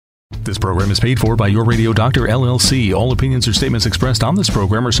This program is paid for by Your Radio Doctor, LLC. All opinions or statements expressed on this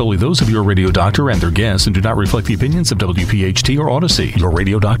program are solely those of Your Radio Doctor and their guests and do not reflect the opinions of WPHT or Odyssey. Your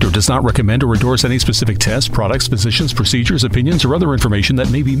Radio Doctor does not recommend or endorse any specific tests, products, physicians, procedures, opinions, or other information that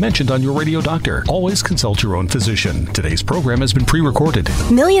may be mentioned on Your Radio Doctor. Always consult your own physician. Today's program has been pre-recorded.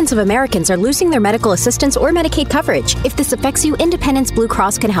 Millions of Americans are losing their medical assistance or Medicaid coverage. If this affects you, Independence Blue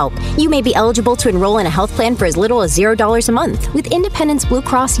Cross can help. You may be eligible to enroll in a health plan for as little as $0 a month. With Independence Blue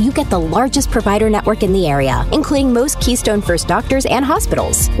Cross, you get the largest provider network in the area, including most Keystone First doctors and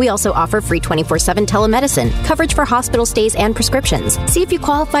hospitals. We also offer free 24/7 telemedicine, coverage for hospital stays and prescriptions. See if you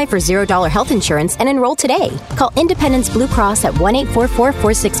qualify for $0 health insurance and enroll today. Call Independence Blue Cross at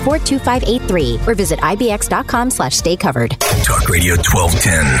 1-844-464-2583 or visit ibx.com/staycovered. Talk Radio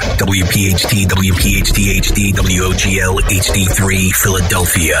 1210, WPHT, WPHT HD, WOGL HD3,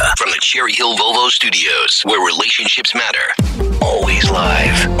 Philadelphia. From the Cherry Hill Volvo Studios, where relationships matter. Always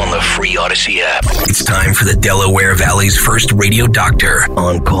live on the free Odyssey app. It's time for the Delaware Valley's first radio doctor.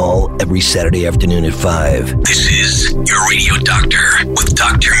 On call every Saturday afternoon at 5. This is Your Radio Doctor with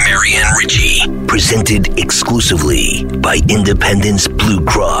Dr. Marianne Ritchie. Presented exclusively by Independence Blue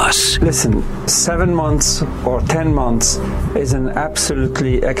Cross. Listen, 7 months or 10 months is an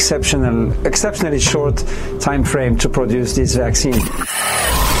absolutely exceptionally short time frame to produce this vaccine.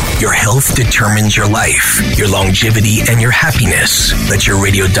 Your health determines your life, your longevity, and your happiness. Let your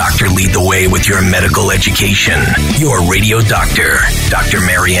radio doctor lead the way with your medical education. Your radio doctor, Dr.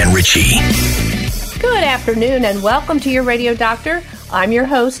 Marianne Ritchie. Good afternoon and welcome to Your Radio Doctor. I'm your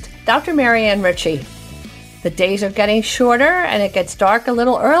host, Dr. Marianne Ritchie. The days are getting shorter and it gets dark a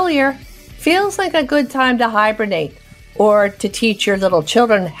little earlier. Feels like a good time to hibernate or to teach your little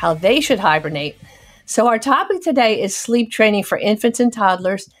children how they should hibernate. So our topic today is sleep training for infants and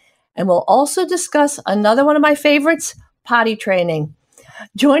toddlers. And we'll also discuss another one of my favorites, potty training.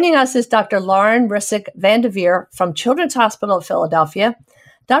 Joining us is Dr. Lauren Rissick Vanderveer from Children's Hospital of Philadelphia.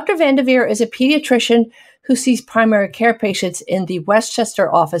 Dr. Vanderveer is a pediatrician who sees primary care patients in the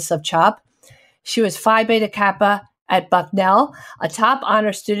Westchester office of CHOP. She was Phi Beta Kappa at Bucknell, a top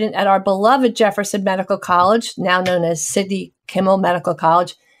honor student at our beloved Jefferson Medical College, now known as Sidney Kimmel Medical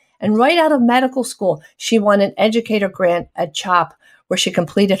College. And right out of medical school, she won an educator grant at CHOP, where she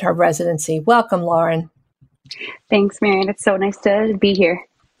completed her residency. Welcome, Lauren. Thanks, Marianne. It's so nice to be here.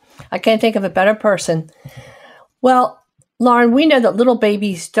 I can't think of a better person. Well, Lauren, we know that little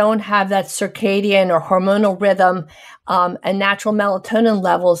babies don't have that circadian or hormonal rhythm and natural melatonin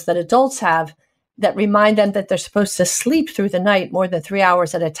levels that adults have that remind them that they're supposed to sleep through the night more than 3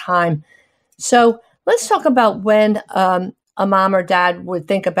 hours at a time. So let's talk about when a mom or dad would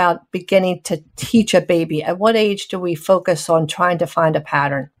think about beginning to teach a baby. At what age do we focus on trying to find a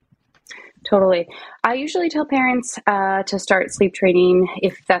pattern? Totally. I usually tell parents to start sleep training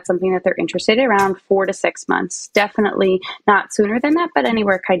if that's something that they're interested in, around 4 to 6 months. Definitely not sooner than that, but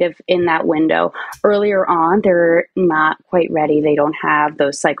anywhere kind of in that window. Earlier on, they're not quite ready. They don't have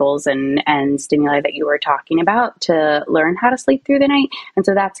those cycles and stimuli that you were talking about to learn how to sleep through the night. And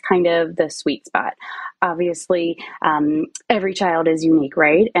so that's kind of the sweet spot. Obviously, every child is unique,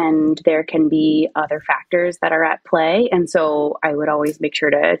 right? And there can be other factors that are at play. And so I would always make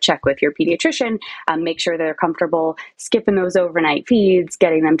sure to check with your pediatrician, make sure they're comfortable skipping those overnight feeds,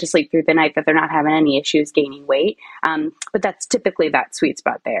 getting them to sleep through the night, that they're not having any issues gaining weight. But that's typically that sweet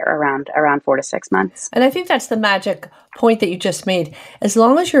spot there, around 4 to 6 months. And I think that's the magic point that you just made. As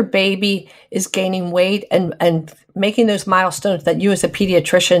long as your baby is gaining weight and making those milestones that you as a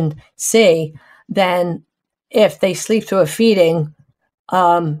pediatrician see, then if they sleep through a feeding,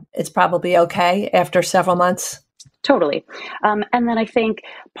 it's probably okay after several months. Totally. And then I think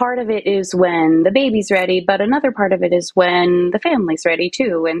part of it is when the baby's ready, but another part of it is when the family's ready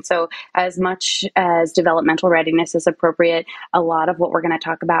too. And so as much as developmental readiness is appropriate, a lot of what we're going to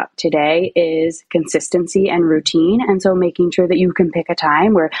talk about today is consistency and routine. And so making sure that you can pick a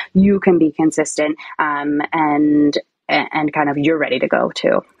time where you can be consistent and kind of you're ready to go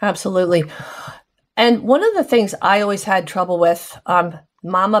too. Absolutely. And one of the things I always had trouble with,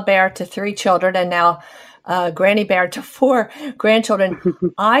 mama bear to 3 children and now granny bear to 4 grandchildren,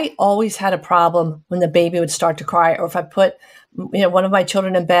 I always had a problem when the baby would start to cry, or if I put one of my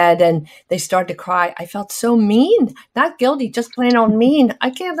children in bed and they start to cry, I felt so mean, not guilty, just plain old mean.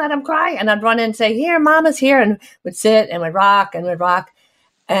 I can't let them cry. And I'd run in and say, here, mama's here, and would sit and would rock and would rock.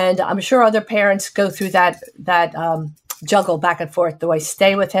 And I'm sure other parents go through that juggle back and forth. Do I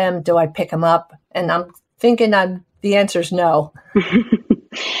stay with him? Do I pick him up? And I'm thinking the answer is no.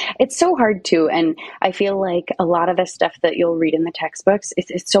 It's so hard to, and I feel like a lot of the stuff that you'll read in the textbooks,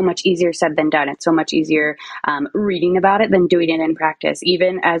 it's so much easier said than done. It's so much easier reading about it than doing it in practice.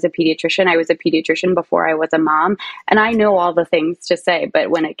 Even as a pediatrician, I was a pediatrician before I was a mom, and I know all the things to say, but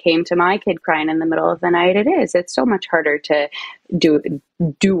when it came to my kid crying in the middle of the night, it's so much harder to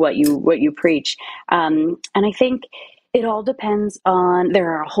do what you preach. And I think it all depends on,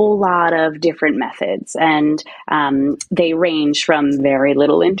 there are a whole lot of different methods, and they range from very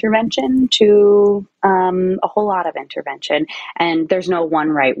little intervention to a whole lot of intervention. And there's no one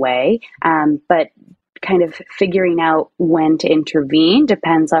right way, but kind of figuring out when to intervene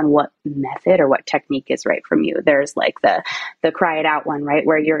depends on what method or what technique is right from you. There's like the cry it out one, right?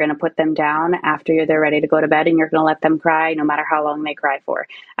 Where you're going to put them down after they're ready to go to bed, and you're going to let them cry no matter how long they cry for.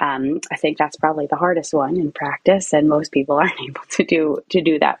 I think that's probably the hardest one in practice, and most people aren't able to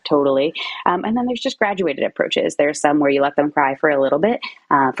do that totally. And then there's just graduated approaches. There's some where you let them cry for a little bit,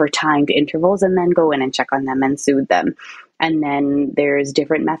 for timed intervals, and then go in and check on them and soothe them. And then there's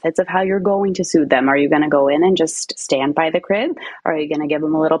different methods of how you're going to soothe them. Are you going to go in and just stand by the crib? Or are you going to give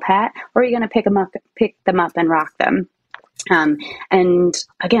them a little pat? Or are you going to pick them up and rock them? And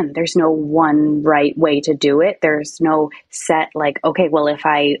again, there's no one right way to do it. There's no set like, okay, well, if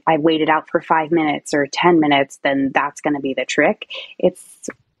I wait it out for 5 minutes or 10 minutes, then that's going to be the trick.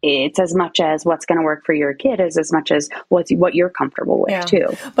 It's as much as what's going to work for your kid as much as what you're comfortable with too.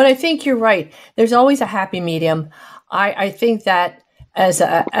 But I think you're right. There's always a happy medium. I think that as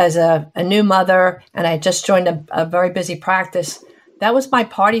a new mother, and I just joined a very busy practice, that was my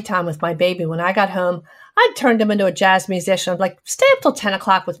party time with my baby. When I got home, I turned him into a jazz musician. I'm like, stay up till 10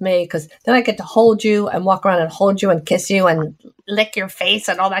 o'clock with me, because then I get to hold you and walk around and hold you and kiss you and lick your face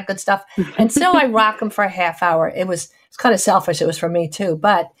and all that good stuff. And so I rock him for a half hour. It's kind of selfish. It was for me too.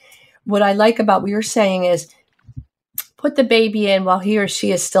 But what I like about what you're saying is put the baby in while he or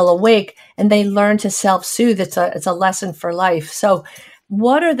she is still awake, and they learn to self-soothe. It's a lesson for life. So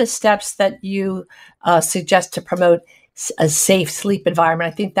what are the steps that you suggest to promote a safe sleep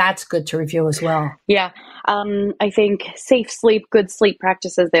environment? I think that's good to review as well. Yeah. I think safe sleep, good sleep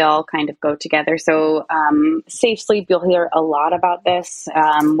practices, they all kind of go together. So safe sleep, you'll hear a lot about this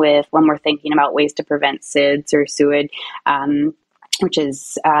with when we're thinking about ways to prevent SIDS or SUID, which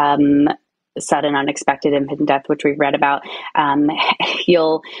is sudden unexpected infant death, which we've read about.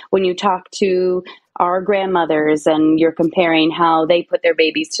 When you talk to our grandmothers and you're comparing how they put their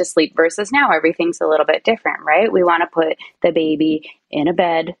babies to sleep versus now, everything's a little bit different, right? We want to put the baby in a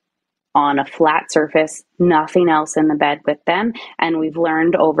bed on a flat surface, nothing else in the bed with them. And we've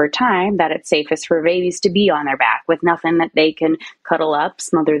learned over time that it's safest for babies to be on their back with nothing that they can cuddle up,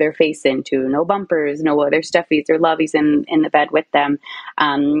 smother their face into, no bumpers, no other stuffies or loveys in the bed with them,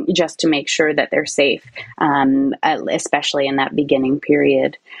 just to make sure that they're safe, especially in that beginning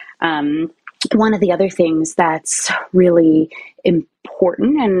period. One of the other things that's really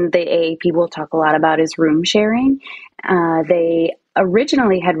important, and the AAP will talk a lot about, is room sharing. They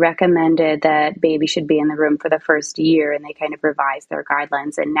originally had recommended that baby should be in the room for the first year, and they kind of revised their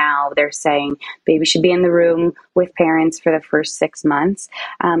guidelines. And now they're saying baby should be in the room with parents for the first 6 months,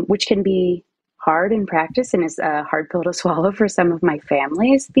 which can be hard in practice and is a hard pill to swallow for some of my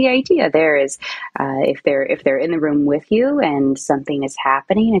families. The idea there is if they're in the room with you and something is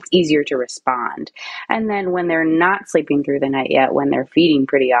happening, it's easier to respond. And then when they're not sleeping through the night yet, when they're feeding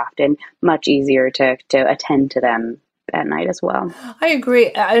pretty often, much easier to attend to them at night as well. I agree.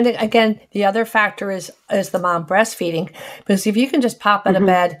 And again, the other factor is the mom breastfeeding, because if you can just pop out of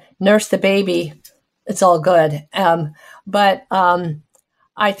bed, nurse the baby, it's all good. But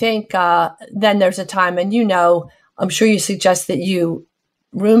I think then there's a time, and I'm sure you suggest that you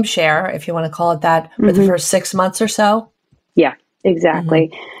room share, if you want to call it that, for the first 6 months or so. Yeah,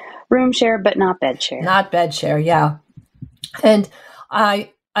 exactly. Room share, but not bed share. Not bed share, yeah. And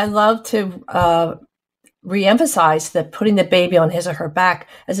I love to reemphasize that putting the baby on his or her back.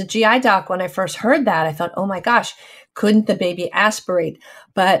 As a GI doc, when I first heard that, I thought, oh my gosh, couldn't the baby aspirate?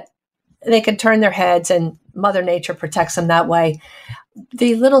 But they can turn their heads, and Mother Nature protects them that way.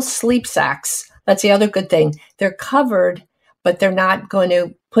 The little sleep sacks, that's the other good thing. They're covered, but they're not going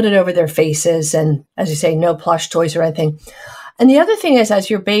to put it over their faces. And as you say, no plush toys or anything. And the other thing is,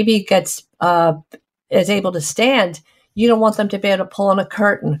 as your baby is able to stand, you don't want them to be able to pull on a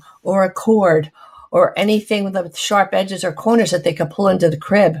curtain or a cord or anything with sharp edges or corners that they could pull into the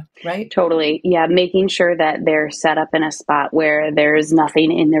crib, right? Totally. Yeah. Making sure that they're set up in a spot where there's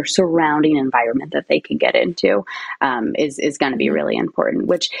nothing in their surrounding environment that they can get into is going to be really important,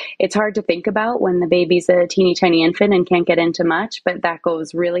 which it's hard to think about when the baby's a teeny tiny infant and can't get into much, but that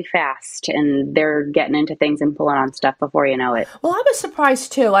goes really fast and they're getting into things and pulling on stuff before you know it. Well, I was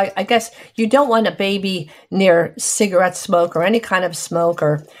surprised too. I guess you don't want a baby near cigarette smoke or any kind of smoke,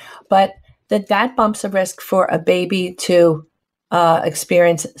 but that bumps the risk for a baby to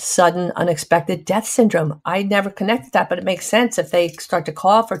experience sudden, unexpected death syndrome. I never connected that, but it makes sense if they start to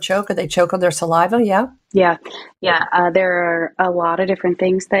cough or choke or they choke on their saliva. Yeah. Yeah. There are a lot of different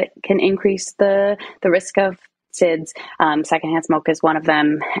things that can increase the risk of SIDS. Secondhand smoke is one of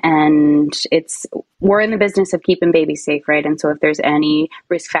them. And we're in the business of keeping babies safe, right? And so if there's any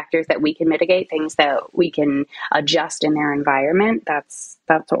risk factors that we can mitigate, things that we can adjust in their environment, that's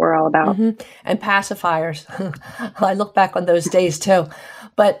what we're all about. Mm-hmm. And pacifiers. I look back on those days too.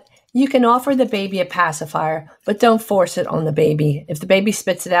 But you can offer the baby a pacifier, but don't force it on the baby. If the baby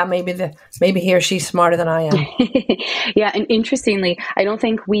spits it out, maybe he or she's smarter than I am. Yeah, and interestingly, I don't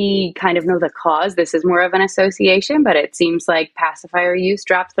think we kind of know the cause. This is more of an association, but it seems like pacifier use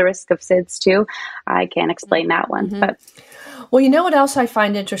drops the risk of SIDS too. I can't explain that one. Mm-hmm. But well, you know what else I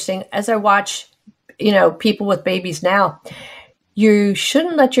find interesting as I watch, people with babies now. You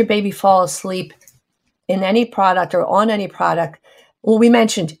shouldn't let your baby fall asleep in any product or on any product. Well, we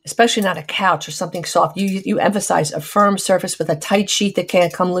mentioned, especially not a couch or something soft. You emphasize a firm surface with a tight sheet that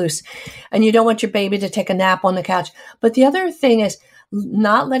can't come loose. And you don't want your baby to take a nap on the couch. But the other thing is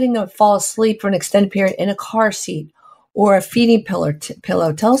not letting them fall asleep for an extended period in a car seat or a feeding pillow.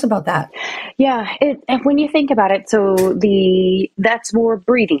 Tell us about that. Yeah, and when you think about it, so that's more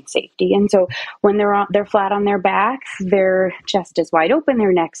breathing safety. And so when they're flat on their back, their chest is wide open,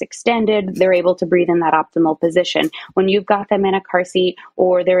 their neck's extended, they're able to breathe in that optimal position. When you've got them in a car seat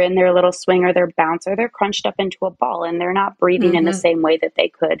or they're in their little swing or their bouncer, they're crunched up into a ball and they're not breathing in the same way that they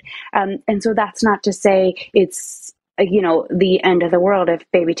could. And so that's not to say it's the end of the world if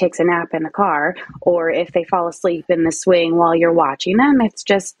baby takes a nap in the car or if they fall asleep in the swing while you're watching them. It's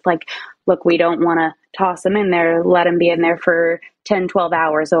just like, look, we don't want to toss them in there, let them be in there for 10, 12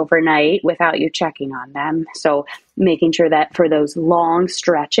 hours overnight without you checking on them. So making sure that for those long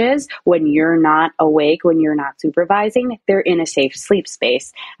stretches, when you're not awake, when you're not supervising, they're in a safe sleep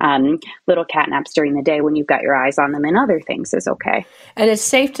space. Little cat naps during the day when you've got your eyes on them and other things is okay. And it's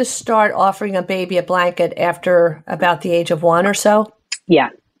safe to start offering a baby a blanket after about the age of 1 or so? Yeah,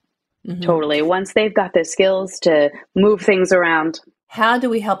 totally. Once they've got the skills to move things around. How do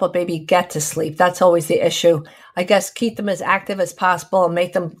we help a baby get to sleep? That's always the issue. I guess keep them as active as possible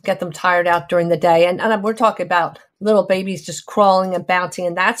and get them tired out during the day. And we're talking about little babies just crawling and bouncing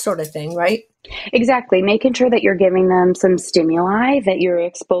and that sort of thing, right? Exactly. Making sure that you're giving them some stimuli, that you're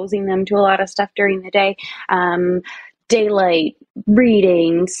exposing them to a lot of stuff during the day. Daylight,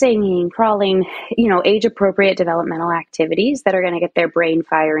 reading, singing, crawling, age-appropriate developmental activities that are going to get their brain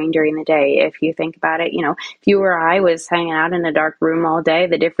firing during the day. If you think about it, if you or I was hanging out in a dark room all day,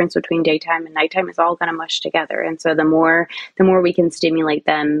 the difference between daytime and nighttime is all going to mush together. And so the more we can stimulate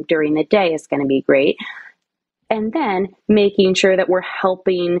them during the day is going to be great. And then making sure that we're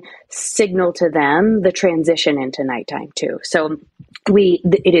helping signal to them the transition into nighttime too. So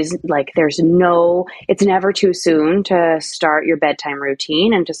it is like it's never too soon to start your bedtime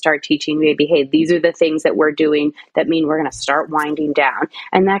routine and to start teaching baby, hey, these are the things that we're doing that mean we're going to start winding down.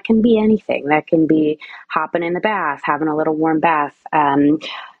 And that can be anything. That can be hopping in the bath, having a little warm bath,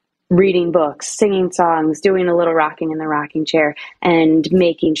 reading books, singing songs, doing a little rocking in the rocking chair, and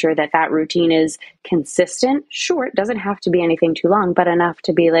making sure that routine is consistent. Short, doesn't have to be anything too long, but enough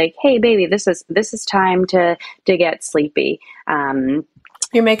to be like, hey, baby, this is time to get sleepy.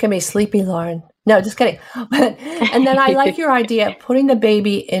 You're making me sleepy, Lauren. No, just kidding. And then I like your idea of putting the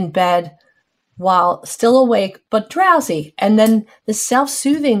baby in bed while still awake, but drowsy. And then the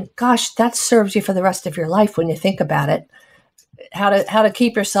self-soothing, gosh, that serves you for the rest of your life when you think about it. How to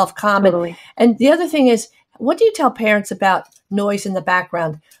keep yourself calm. Totally. And the other thing is, what do you tell parents about noise in the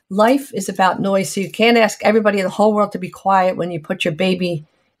background? Life is about noise, so you can't ask everybody in the whole world to be quiet when you put your baby.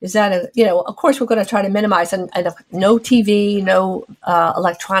 Is that of course we're going to try to minimize and no TV, no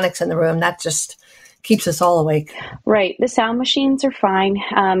electronics in the room. That just keeps us all awake. Right. The sound machines are fine.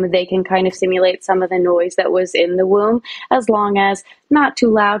 They can kind of simulate some of the noise that was in the womb, as long as not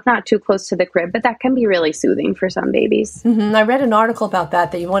too loud, not too close to the crib, but that can be really soothing for some babies. Mm-hmm. I read an article about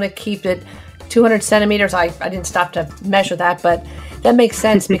that you want to keep it 200 centimeters. I didn't stop to measure that, but that makes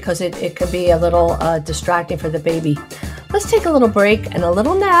sense because it can be a little distracting for the baby. Let's take a little break and a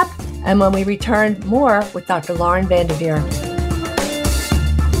little nap, And when we return, more with Dr. Lauren Vanderveer.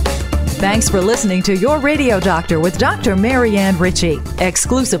 Thanks for listening to Your Radio Doctor with Dr. Marianne Ritchie,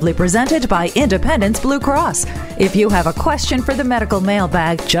 exclusively presented by Independence Blue Cross. If you have a question for the medical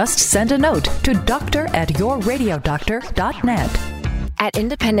mailbag, just send a note to doctor@yourradiodoctor.net. At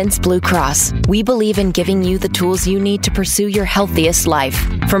Independence Blue Cross, we believe in giving you the tools you need to pursue your healthiest life.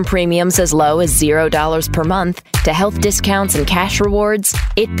 From premiums as low as $0 per month to health discounts and cash rewards,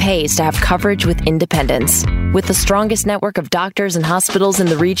 it pays to have coverage with Independence. With the strongest network of doctors and hospitals in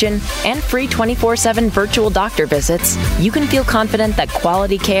the region and free 24/7 virtual doctor visits, you can feel confident that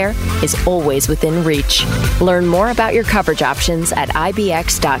quality care is always within reach. Learn more about your coverage options at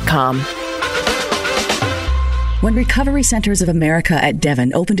ibx.com. When Recovery Centers of America at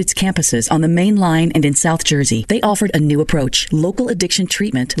Devon opened its campuses on the Main Line and in South Jersey, they offered a new approach, local addiction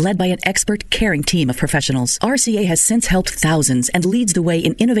treatment led by an expert, caring team of professionals. RCA has since helped thousands and leads the way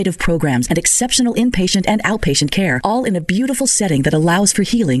in innovative programs and exceptional inpatient and outpatient care, all in a beautiful setting that allows for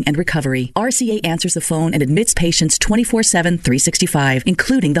healing and recovery. RCA answers the phone and admits patients 24/7, 365,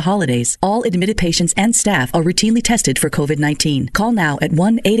 including the holidays. All admitted patients and staff are routinely tested for COVID-19. Call now at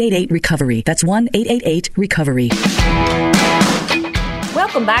 1-888-RECOVERY. That's 1-888-RECOVERY.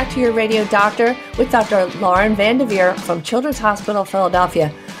 Welcome back to Your Radio Doctor with Dr. Lauren Vanderveer from Children's Hospital,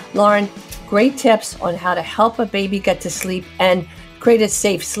 Philadelphia. Lauren, great tips on how to help a baby get to sleep and create a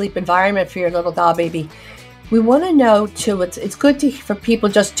safe sleep environment for your little doll baby. We want to know, too, it's good for people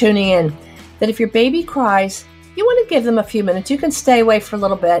just tuning in, that if your baby cries, you want to give them a few minutes. You can stay away for a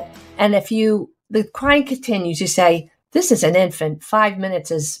little bit. And if the crying continues, you say, this is an infant. 5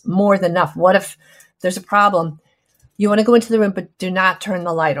 minutes is more than enough. What if there's a problem? You want to go into the room, but do not turn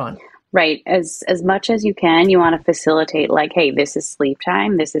the light on. Right. As much as you can, you want to facilitate like, hey, this is sleep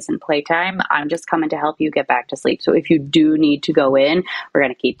time. This isn't playtime. I'm just coming to help you get back to sleep. So if you do need to go in, we're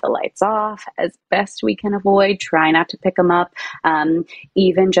going to keep the lights off as best we can avoid. Try not to pick them up.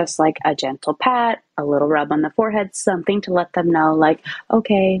 Even just like a gentle pat, a little rub on the forehead, something to let them know like,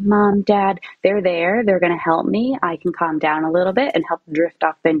 okay, mom, dad, they're there. They're going to help me. I can calm down a little bit and help drift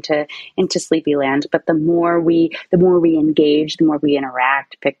off into sleepy land. But the more we engage, the more we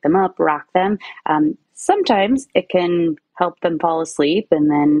interact, pick them up, rock them. Sometimes it can help them fall asleep, and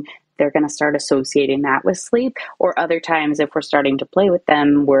then they're going to start associating that with sleep. Or other times, if we're starting to play with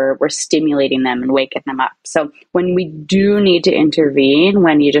them, we're stimulating them and waking them up. So when we do need to intervene,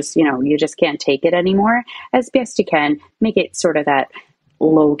 when you just can't take it anymore, as best you can, make it sort of that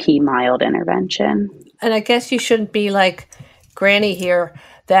low-key, mild intervention. And I guess you shouldn't be like Granny here,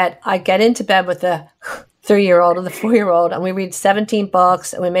 that I get into bed with the 3-year-old or the 4-year-old, and we read 17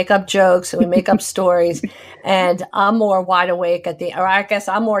 books, and we make up jokes, and we make up stories, and I'm more wide awake or I guess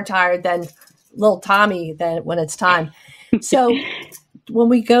I'm more tired than little Tommy than when it's time. So when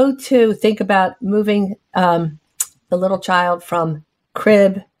we go to think about moving the little child from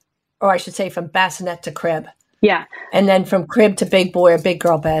crib, or I should say from bassinet to crib. Yeah. And then from crib to big boy or big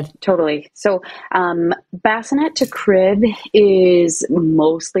girl bed. Totally. So bassinet to crib is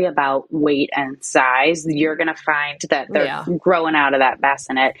mostly about weight and size. You're going to find that they're growing out of that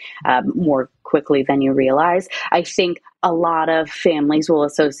bassinet more quickly than you realize. I think a lot of families will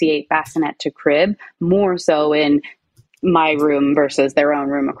associate bassinet to crib more so in my room versus their own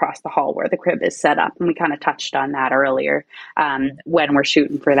room across the hall where the crib is set up. And we kind of touched on that earlier when we're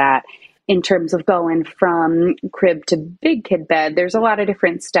shooting for that. In terms of going from crib to big kid bed, there's a lot of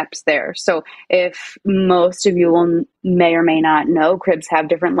different steps there. So if most of you may or may not know, cribs have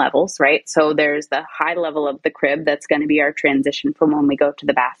different levels, right? So there's the high level of the crib that's going to be our transition from when we go to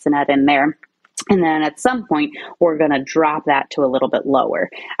the bassinet in there. And then at some point, we're going to drop that to a little bit lower.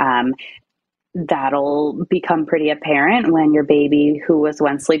 That'll become pretty apparent when your baby, who was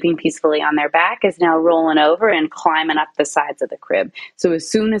once sleeping peacefully on their back, is now rolling over and climbing up the sides of the crib. So as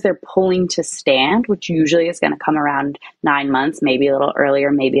soon as they're pulling to stand, which usually is going to come around 9 months, maybe a little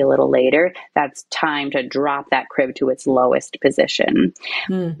earlier, maybe a little later, that's time to drop that crib to its lowest position.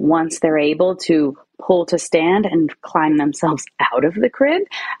 Once they're able to pull to stand and climb themselves out of the crib,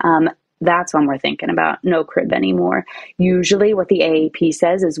 that's when we're thinking about no crib anymore. Usually what the AAP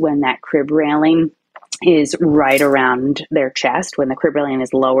says is when that crib railing is right around their chest, when the crib railing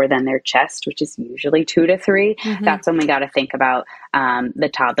is lower than their chest, which is usually 2 to 3, that's when we got to think about the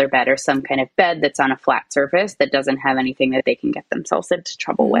toddler bed or some kind of bed that's on a flat surface that doesn't have anything that they can get themselves into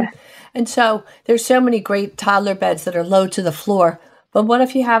trouble with. And so there's so many great toddler beds that are low to the floor. But what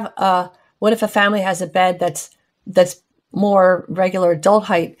if you have what if a family has a bed that's more regular adult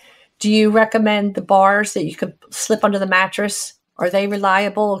height? Do you recommend the bars that you could slip under the mattress? Are they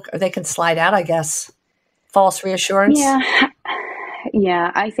reliable? Or they can slide out, I guess. False reassurance?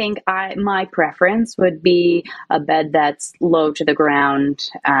 Yeah, I think my preference would be a bed that's low to the ground.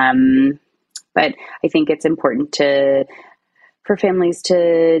 But I think it's important for families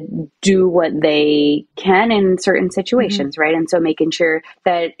to do what they can in certain situations, right? And so making sure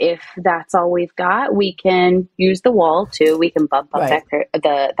that if that's all we've got, we can use the wall too. We can bump up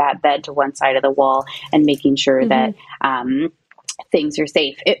that bed to one side of the wall, and making sure that things are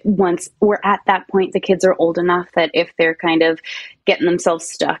safe. Once we're at that point, the kids are old enough that if they're kind of getting themselves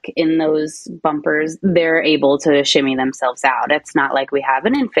stuck in those bumpers, they're able to shimmy themselves out. It's not like we have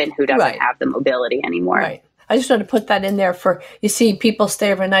an infant who doesn't have the mobility anymore. Right. I just want to put that in there for, you see people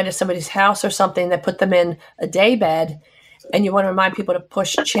stay overnight at somebody's house or something that put them in a day bed, and you want to remind people to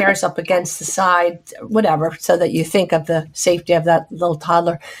push chairs up against the side, whatever, so that you think of the safety of that little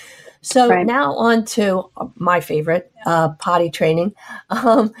toddler. So now on to my favorite, potty training,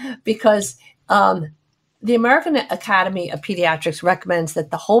 because the American Academy of Pediatrics recommends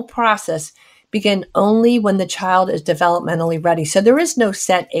that the whole process begin only when the child is developmentally ready. So there is no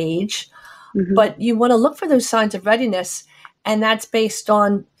set age, but you want to look for those signs of readiness, and that's based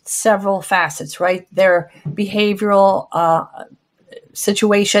on several facets, right? Their behavioral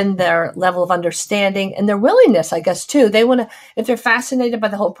situation, their level of understanding, and their willingness, I guess, too. They want to, if they're fascinated by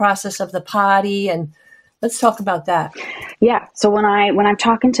the whole process of the potty, and let's talk about that. Yeah. So when I'm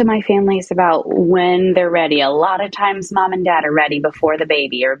talking to my families about when they're ready, a lot of times mom and dad are ready before the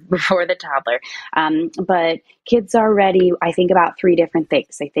baby or before the toddler. But kids are ready. I think about three different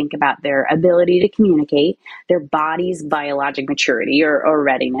things. I think about their ability to communicate, their body's biologic maturity or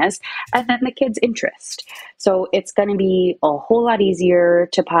readiness, and then the kid's interest. So it's going to be a whole lot easier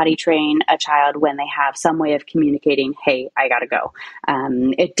to potty train a child when they have some way of communicating, hey, I got to go.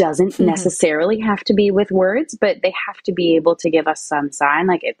 It doesn't necessarily have to be with words, but they have to be able to give us some sign,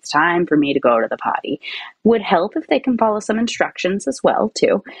 like it's time for me to go to the potty. Would help if they can follow some instructions as well,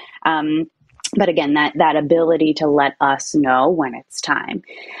 too. But again, that ability to let us know when it's time.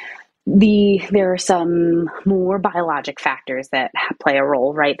 There are some more biologic factors that play a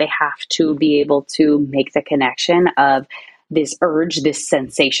role, right? They have to be able to make the connection of this urge, this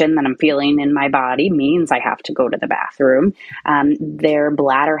sensation that I'm feeling in my body means I have to go to the bathroom. Their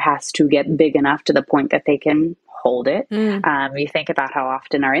bladder has to get big enough to the point that they can hold it. You think about how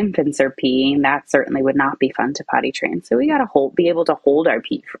often our infants are peeing. That certainly would not be fun to potty train. So we got to be able to hold our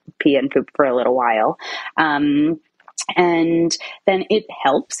pee and poop for a little while. And then it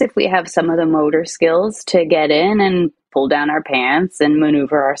helps if we have some of the motor skills to get in and pull down our pants and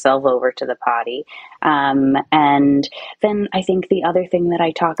maneuver ourselves over to the potty. And then I think the other thing that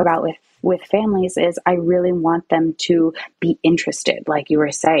I talk about with families is I really want them to be interested, like you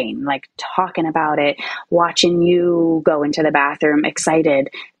were saying, like talking about it, watching you go into the bathroom, excited.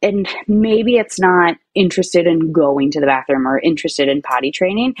 And maybe it's not interested in going to the bathroom or interested in potty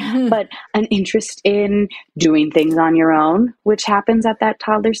training, but an interest in doing things on your own, which happens at that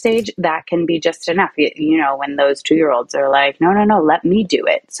toddler stage, that can be just enough. You know, when those 2-year-olds are like, no, let me do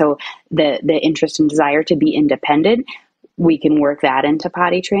it. So the interest and desire to be independent, we can work that into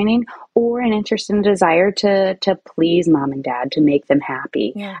potty training, or an interest and desire to please mom and dad, to make them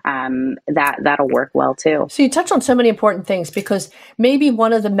happy. That'll work well too. So you touch on so many important things, because maybe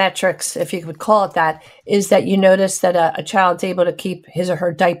one of the metrics, if you would call it that, is that you notice that a child's able to keep his or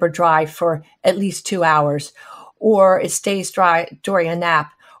her diaper dry for at least 2 hours, or it stays dry during a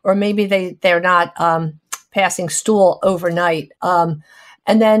nap, or maybe they're not passing stool overnight.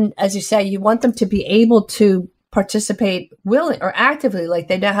 And then, as you say, you want them to be able to participate willing or actively, like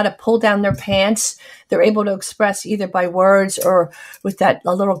they know how to pull down their pants. They're able to express either by words or with a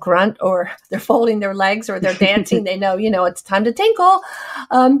little grunt, or they're folding their legs or they're dancing. They know, it's time to tinkle.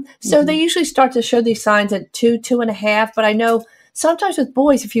 So they usually start to show these signs at 2.5. But I know sometimes with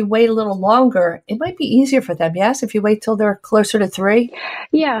boys, if you wait a little longer, it might be easier for them. Yes, if you wait till they're closer to 3.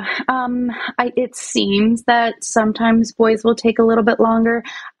 Yeah, it seems that sometimes boys will take a little bit longer.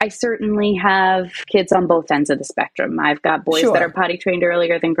 I certainly have kids on both ends of the spectrum. I've got boys that are potty trained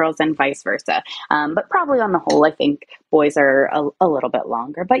earlier than girls, and vice versa. But probably on the whole, I think boys are a little bit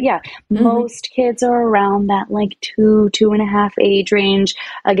longer. But yeah, most kids are around that like 2.5 age range.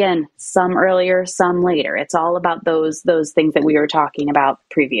 Again, some earlier, some later. It's all about those things that we were talking about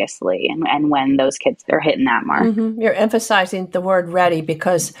previously, and when those kids are hitting that mark. You're emphasizing the word ready,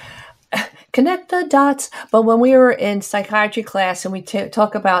 because connect the dots. But when we were in psychiatry class and we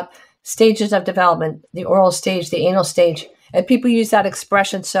talk about stages of development, the oral stage, the anal stage, and people use that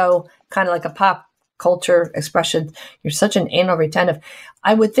expression, so kind of like a pop culture expression, you're such an anal retentive.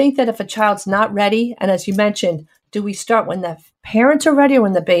 I would think that if a child's not ready, and as you mentioned, do we start when the parents are ready or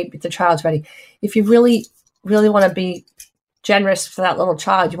when the child's ready? If you really, really want to be generous for that little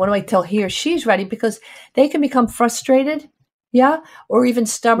child. You want to wait till he or she's ready, because they can become frustrated, or even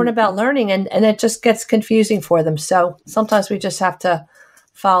stubborn about learning, and it just gets confusing for them. So sometimes we just have to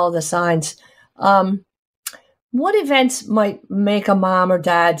follow the signs. What events might make a mom or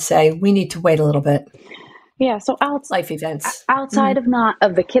dad say, we need to wait a little bit? Yeah, so life events. Outside of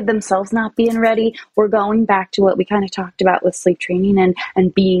the kid themselves not being ready, we're going back to what we kind of talked about with sleep training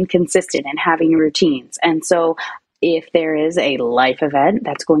and being consistent and having routines. And so if there is a life event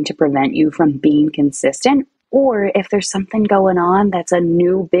that's going to prevent you from being consistent, or if there's something going on that's a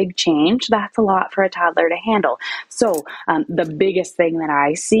new big change, that's a lot for a toddler to handle. So the biggest thing that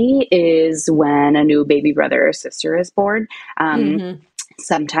I see is when a new baby brother or sister is born.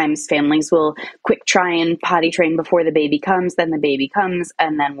 Sometimes families will quick try and potty train before the baby comes, then the baby comes,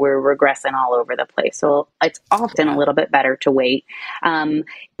 and then we're regressing all over the place. So it's often a little bit better to wait.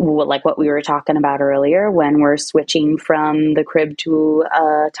 Like what we were talking about earlier, when we're switching from the crib to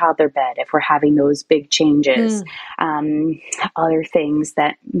a toddler bed, if we're having those big changes. Other things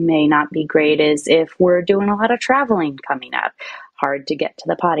that may not be great is if we're doing a lot of traveling coming up. Hard to get to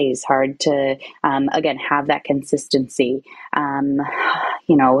the potties, hard to, again, have that consistency.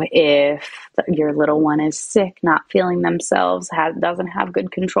 If your little one is sick, not feeling themselves, doesn't have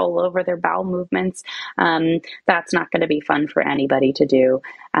good control over their bowel movements, that's not going to be fun for anybody to do.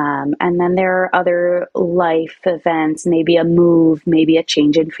 And then there are other life events, maybe a move, maybe a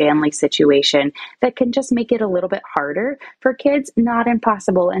change in family situation that can just make it a little bit harder for kids, not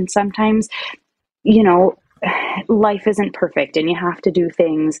impossible. And sometimes, life isn't perfect and you have to do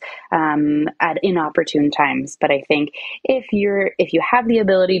things at inopportune times. But I think if you have the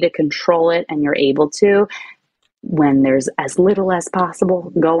ability to control it and you're able to, when there's as little as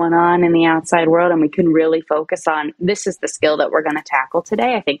possible going on in the outside world and we can really focus on this is the skill that we're going to tackle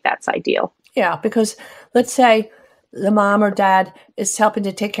today, I think that's ideal. Yeah, because let's say the mom or dad is helping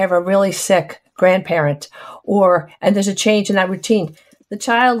to take care of a really sick grandparent, and there's a change in that routine. The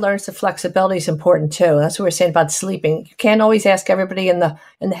child learns the flexibility is important too. That's what we're saying about sleeping. You can't always ask everybody in the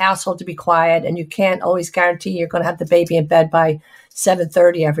household to be quiet, and you can't always guarantee you're going to have the baby in bed by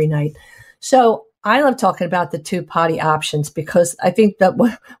 7:30 every night. So I love talking about the 2 potty options, because I think that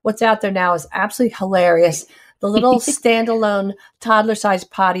what's out there now is absolutely hilarious. The little standalone toddler-sized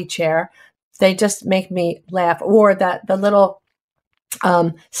potty chair, they just make me laugh. Or the little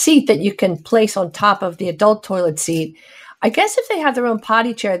seat that you can place on top of the adult toilet seat. I guess if they have their own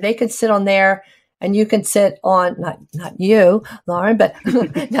potty chair, they can sit on there and you can sit on, not you, Lauren, but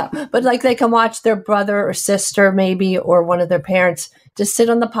no, but like they can watch their brother or sister maybe, or one of their parents just sit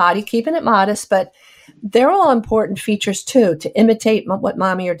on the potty, keeping it modest. But they're all important features too, to imitate what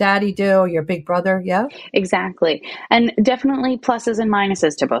mommy or daddy do, or your big brother. Yeah, exactly. And definitely pluses and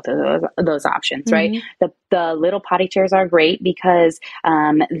minuses to both of those options, right? The little potty chairs are great because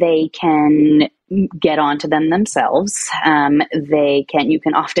they can get onto them themselves. You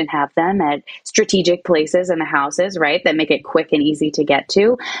can often have them at strategic places in the houses, right? That make it quick and easy to get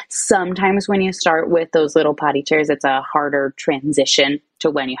to. Sometimes when you start with those little potty chairs, it's a harder transition to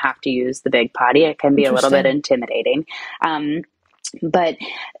when you have to use the big potty. It can be a little bit intimidating. But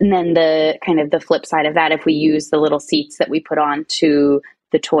then the flip side of that, if we use the little seats that we put onto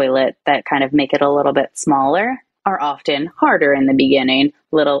the toilet that kind of make it a little bit smaller, are often harder in the beginning,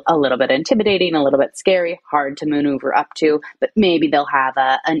 a little bit intimidating, a little bit scary, hard to maneuver up to, but maybe they'll have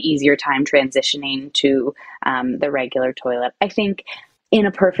an easier time transitioning to the regular toilet. I think in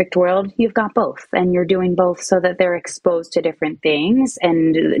a perfect world, you've got both, and you're doing both so that they're exposed to different things,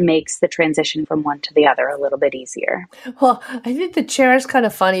 and it makes the transition from one to the other a little bit easier. Well, I think the chair is kind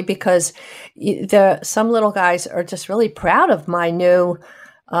of funny because some little guys are just really proud of my new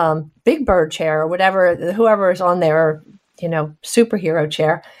Big Bird chair, or whoever is on there, superhero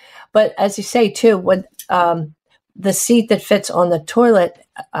chair. But as you say too, when the seat that fits on the toilet,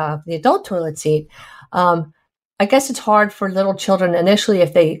 the adult toilet seat, I guess it's hard for little children initially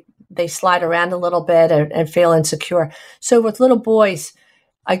if they slide around a little bit and feel insecure. So with little boys,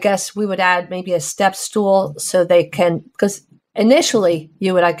 I guess we would add maybe a step stool so they can, because initially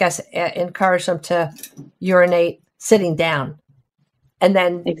you would, I guess, encourage them to urinate sitting down. And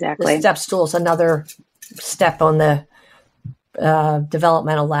then the step stool is another step on the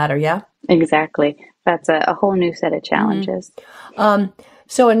developmental ladder, yeah? Exactly. That's a whole new set of challenges.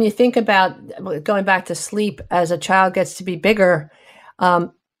 So when you think about going back to sleep, as a child gets to be bigger,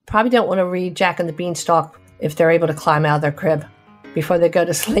 probably don't want to read Jack and the Beanstalk if they're able to climb out of their crib before they go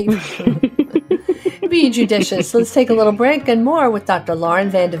to sleep. Be judicious. Let's take a little break and more with Dr. Lauren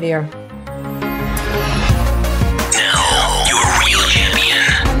Vanderveer. Your real champion.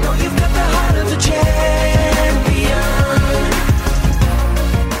 I know you've got the heart of a champion.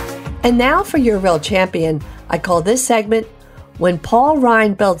 And now for your real champion. I call this segment, When Paul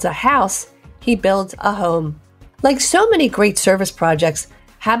Rihn Builds a House, He Builds a Home. Like so many great service projects,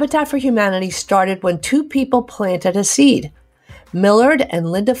 Habitat for Humanity started when two people planted a seed. Millard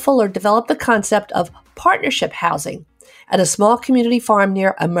and Linda Fuller developed the concept of partnership housing at a small community farm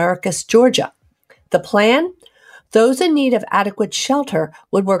near Americus, Georgia. The plan? Those in need of adequate shelter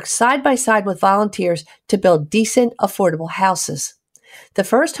would work side by side with volunteers to build decent, affordable houses. The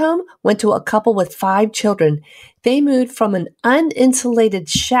first home went to a couple with 5 children. They moved from an uninsulated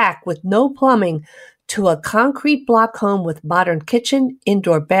shack with no plumbing to a concrete block home with modern kitchen,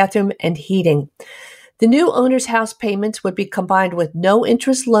 indoor bathroom, and heating. The new owner's house payments would be combined with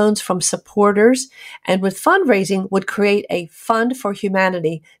no-interest loans from supporters, and with fundraising would create a fund for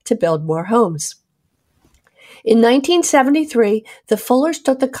humanity to build more homes. In 1973, the Fullers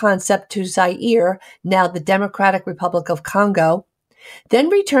took the concept to Zaire, now the Democratic Republic of Congo, then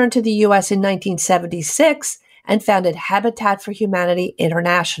returned to the U.S. in 1976 and founded Habitat for Humanity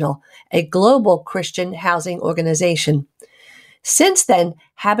International, a global Christian housing organization. Since then,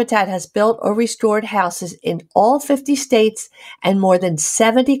 Habitat has built or restored houses in all 50 states and more than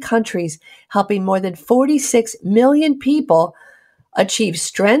 70 countries, helping more than 46 million people achieve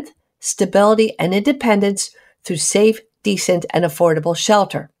strength, stability, and independence through safe, decent, and affordable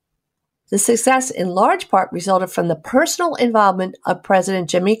shelter. The success in large part resulted from the personal involvement of President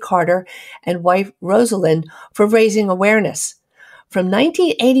Jimmy Carter and wife Rosalind for raising awareness. From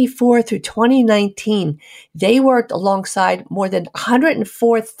 1984 through 2019, they worked alongside more than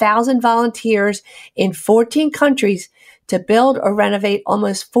 104,000 volunteers in 14 countries to build or renovate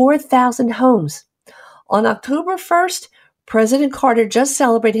almost 4,000 homes. On October 1st, President Carter just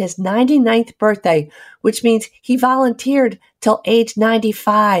celebrated his 99th birthday, which means he volunteered till age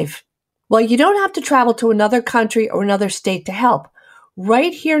 95. Well, you don't have to travel to another country or another state to help.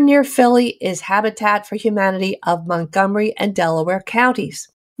 Right here near Philly is Habitat for Humanity of Montgomery and Delaware counties.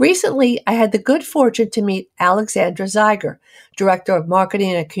 Recently, I had the good fortune to meet Alexandra Zeiger, Director of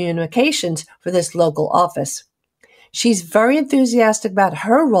Marketing and Communications for this local office. She's very enthusiastic about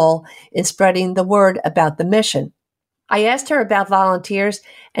her role in spreading the word about the mission. I asked her about volunteers,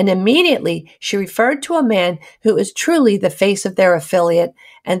 and immediately she referred to a man who is truly the face of their affiliate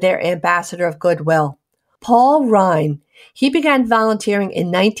and their ambassador of goodwill, Paul Rihn. He began volunteering in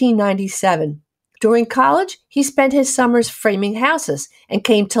 1997. During college, he spent his summers framing houses and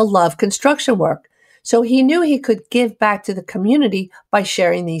came to love construction work. So he knew he could give back to the community by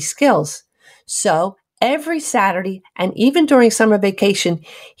sharing these skills. So every Saturday and even during summer vacation,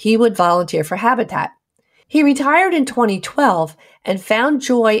 he would volunteer for Habitat. He retired in 2012 and found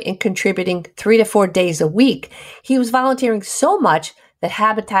joy in contributing 3 to 4 days a week. He was volunteering so much that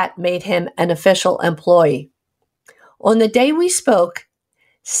Habitat made him an official employee. On the day we spoke,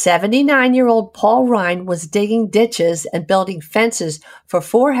 79-year-old Paul Rihn was digging ditches and building fences for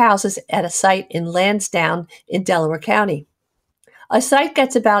 4 houses at a site in Lansdowne in Delaware County. A site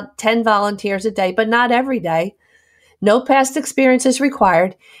gets about 10 volunteers a day, but not every day. No past experience is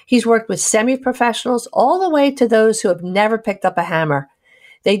required. He's worked with semi-professionals all the way to those who have never picked up a hammer.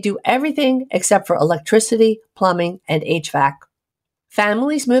 They do everything except for electricity, plumbing, and HVAC.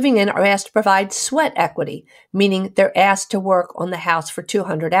 Families moving in are asked to provide sweat equity, meaning they're asked to work on the house for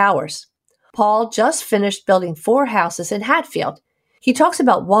 200 hours. Paul just finished building 4 houses in Hatfield. He talks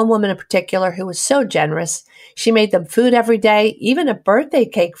about one woman in particular who was so generous. She made them food every day, even a birthday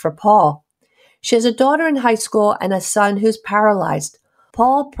cake for Paul. She has a daughter in high school and a son who's paralyzed.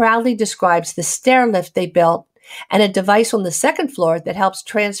 Paul proudly describes the stair lift they built and a device on the second floor that helps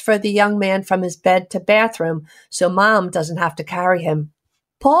transfer the young man from his bed to bathroom so mom doesn't have to carry him.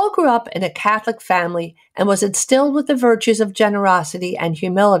 Paul grew up in a Catholic family and was instilled with the virtues of generosity and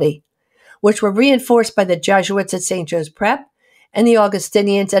humility, which were reinforced by the Jesuits at St. Joe's Prep and the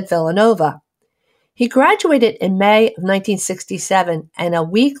Augustinians at Villanova. He graduated in May of 1967 and a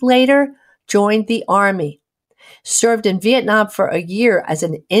week later joined the Army, served in Vietnam for a year as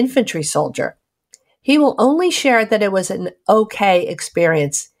an infantry soldier. He will only share that it was an okay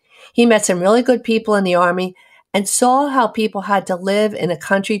experience. He met some really good people in the Army and saw how people had to live in a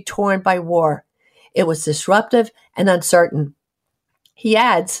country torn by war. It was disruptive and uncertain. He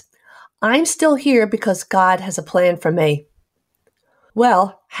adds, "I'm still here because God has a plan for me."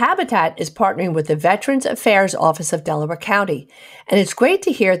 Well, Habitat is partnering with the Veterans Affairs Office of Delaware County, and it's great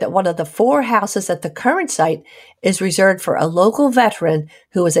to hear that one of the 4 houses at the current site is reserved for a local veteran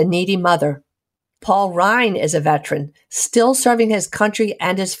who is a needy mother. Paul Rihn is a veteran, still serving his country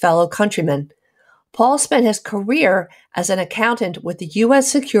and his fellow countrymen. Paul spent his career as an accountant with the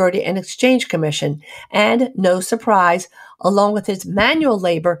U.S. Security and Exchange Commission, and, no surprise, along with his manual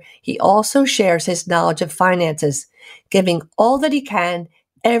labor, he also shares his knowledge of finances, giving all that he can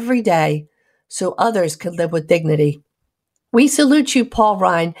every day so others can live with dignity. We salute you, Paul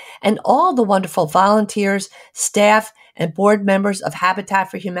Rihn, and all the wonderful volunteers, staff, and board members of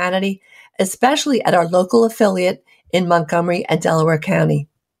Habitat for Humanity, especially at our local affiliate in Montgomery and Delaware County.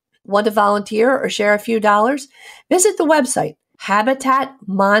 Want to volunteer or share a few dollars? Visit the website,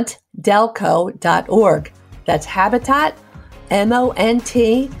 habitatmontdelco.org. That's Habitat,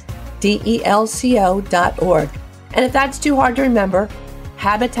 MONTDELCO.org. And if that's too hard to remember,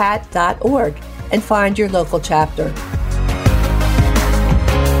 habitat.org, and find your local chapter.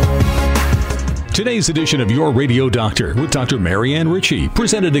 Today's edition of Your Radio Doctor with Dr. Marianne Ritchie,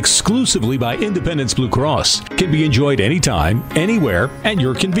 presented exclusively by Independence Blue Cross, can be enjoyed anytime, anywhere, at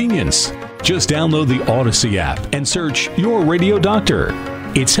your convenience. Just download the Odyssey app and search Your Radio Doctor.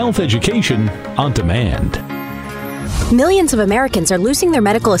 It's health education on demand. Millions of Americans are losing their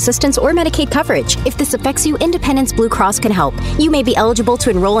medical assistance or Medicaid coverage. If this affects you, Independence Blue Cross can help. You may be eligible to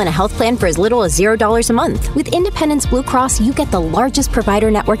enroll in a health plan for as little as $0 a month. With Independence Blue Cross, you get the largest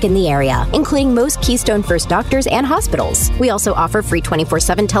provider network in the area, including most Keystone First doctors and hospitals. We also offer free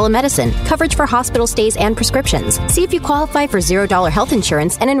 24/7 telemedicine, coverage for hospital stays and prescriptions. See if you qualify for $0 health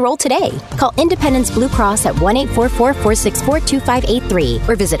insurance and enroll today. Call Independence Blue Cross at 1-844-464-2583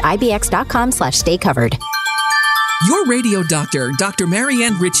 or visit ibx.com/staycovered. Your Radio Doctor, Dr.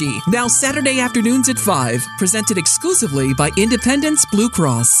 Marianne Ritchie, now Saturday afternoons at 5, presented exclusively by Independence Blue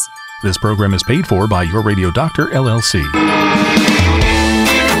Cross. This program is paid for by Your Radio Doctor, LLC.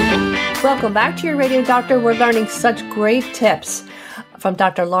 Welcome back to Your Radio Doctor. We're learning such great tips from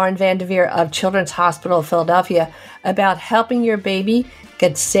Dr. Lauren Vanderveer of Children's Hospital of Philadelphia about helping your baby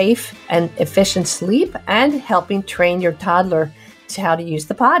get safe and efficient sleep and helping train your toddler to how to use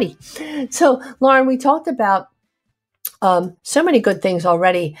the potty. So, Lauren, we talked about so many good things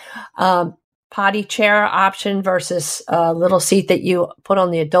already. Potty chair option versus a little seat that you put on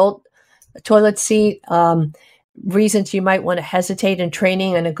the adult toilet seat. Reasons you might want to hesitate in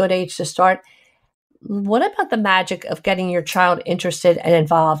training and a good age to start. What about the magic of getting your child interested and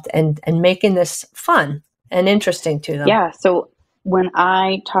involved and making this fun and interesting to them? Yeah. So when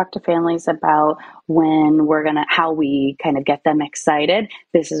I talk to families about how we kind of get them excited,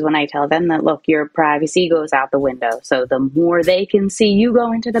 this is when I tell them that, look, your privacy goes out the window. So the more they can see you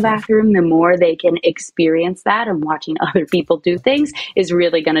go into the bathroom, the more they can experience that, and watching other people do things is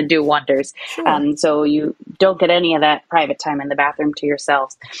really going to do wonders. Sure. So you don't get any of that private time in the bathroom to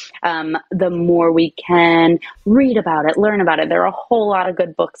yourselves. The more we can read about it, learn about it. There are a whole lot of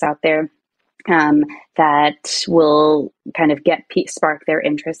good books out there that will kind of spark their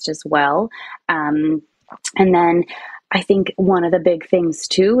interest as well. And then I think one of the big things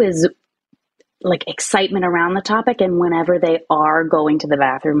too is like excitement around the topic. And whenever they are going to the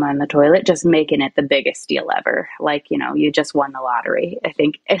bathroom on the toilet, just making it the biggest deal ever. Like, you just won the lottery, I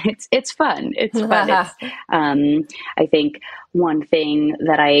think. And it's fun. It's fun. I think one thing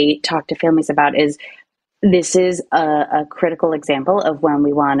that I talk to families about is this is a critical example of when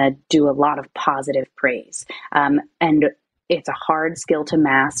we want to do a lot of positive praise. And it's a hard skill to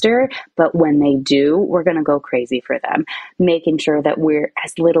master, but when they do, we're going to go crazy for them, making sure that we're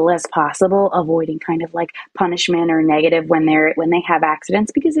as little as possible, avoiding kind of like punishment or negative when they have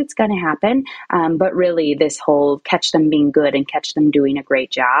accidents, because it's going to happen. But really this whole catch them being good and catch them doing a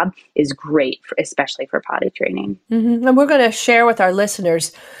great job is great, especially for potty training. Mm-hmm. And we're going to share with our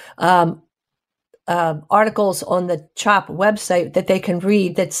listeners, articles on the CHOP website that they can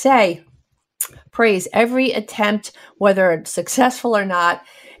read that say, praise every attempt, whether it's successful or not,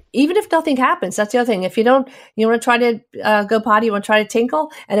 even if nothing happens. That's the other thing. If you want to try to go potty, you want to try to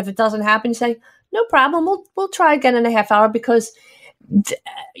tinkle, and if it doesn't happen, you say, no problem, we'll try again in a half hour, because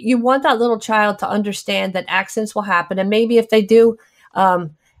you want that little child to understand that accidents will happen. And maybe if they do,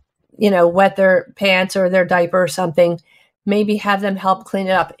 wet their pants or their diaper or something, maybe have them help clean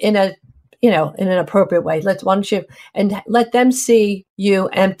it up in an appropriate way. Let them see you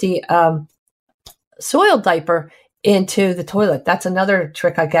empty soiled diaper into the toilet. That's another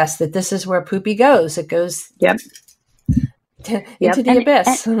trick, I guess, that this is where poopy goes. It goes into the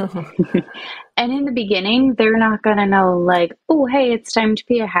abyss. And in the beginning, they're not going to know like, oh, hey, it's time to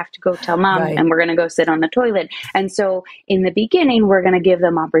pee. I have to go tell mom and we're going to go sit on the toilet. And so in the beginning, we're going to give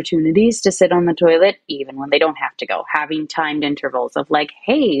them opportunities to sit on the toilet, even when they don't have to go, having timed intervals of like,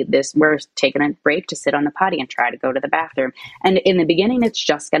 hey, we're taking a break to sit on the potty and try to go to the bathroom. And in the beginning, it's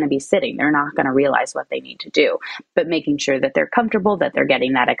just going to be sitting. They're not going to realize what they need to do, but making sure that they're comfortable, that they're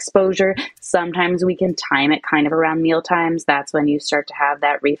getting that exposure. Sometimes we can time it kind of around meal times. That's when you start to have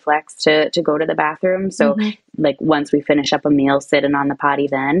that reflex to go to the bathroom. So like once we finish up a meal, sitting on the potty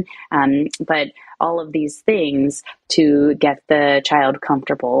then. But all of these things to get the child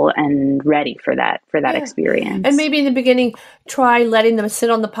comfortable and ready for that experience. And maybe in the beginning, try letting them sit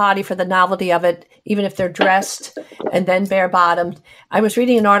on the potty for the novelty of it, even if they're dressed and then bare bottomed. I was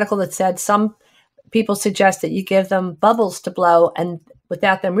reading an article that said some people suggest that you give them bubbles to blow, and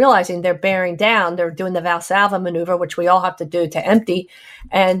without them realizing they're bearing down, they're doing the Valsalva maneuver, which we all have to do to empty.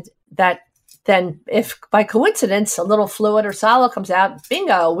 And that then if by coincidence a little fluid or solid comes out,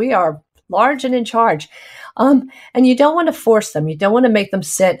 bingo, we are large and in charge. And you don't want to force them. You don't want to make them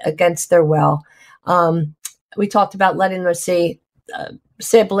sit against their will. We talked about letting them see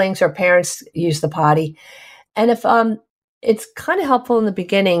siblings or parents use the potty. And if it's kind of helpful in the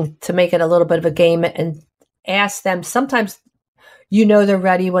beginning to make it a little bit of a game and ask them. Sometimes they're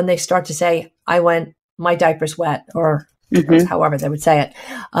ready when they start to say, my diaper's wet, or however they would say it.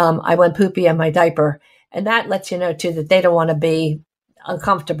 I went poopy in my diaper. And that lets you know too that they don't want to be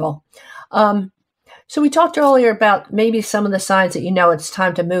uncomfortable. So we talked earlier about maybe some of the signs that it's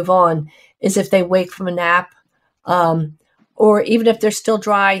time to move on is if they wake from a nap, or even if they're still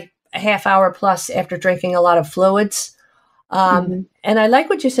dry a half hour plus after drinking a lot of fluids. And I like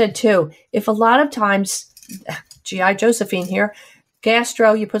what you said too. If a lot of times, GI Josephine here,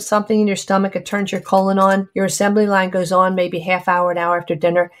 gastro, you put something in your stomach, it turns your colon on, your assembly line goes on maybe half hour, an hour after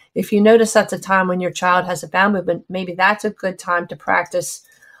dinner. If you notice that's a time when your child has a bowel movement, maybe that's a good time to practice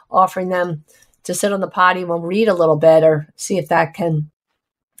offering them to sit on the potty and read a little bit or see if that can.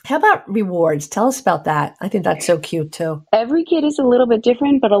 How about rewards? Tell us about that. I think that's so cute too. Every kid is a little bit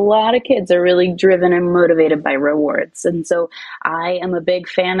different, but a lot of kids are really driven and motivated by rewards. And so I am a big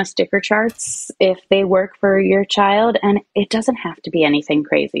fan of sticker charts if they work for your child. And it doesn't have to be anything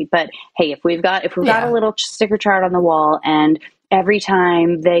crazy. But hey, if we've got a little sticker chart on the wall, and every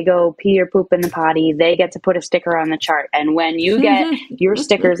time they go pee or poop in the potty, they get to put a sticker on the chart. And when you get your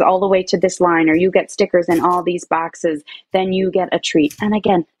stickers all the way to this line, or you get stickers in all these boxes, then you get a treat. And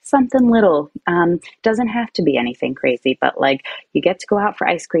again, something little, doesn't have to be anything crazy, but like you get to go out for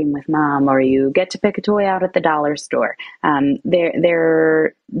ice cream with mom, or you get to pick a toy out at the dollar store.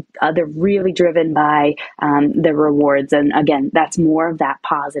 They're really driven by the rewards. And again, that's more of that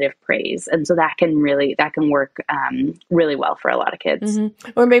positive praise. And so that can work really well for a lot of kids.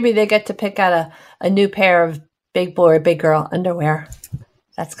 Or maybe they get to pick out a new pair of big boy or big girl underwear.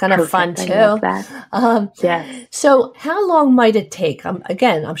 That's kind of fun too. I love that. Yes. So how long might it take?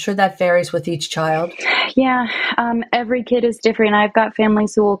 Again, I'm sure that varies with each child. Yeah. Every kid is different. I've got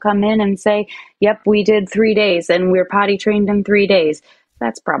families who will come in and say, yep, we did 3 days and we're potty trained in 3 days.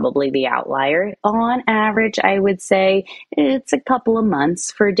 That's probably the outlier. On average, I would say it's a couple of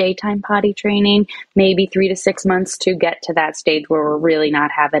months for daytime potty training, maybe 3 to 6 months to get to that stage where we're really not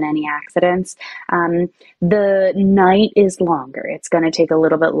having any accidents. The night is longer. It's going to take a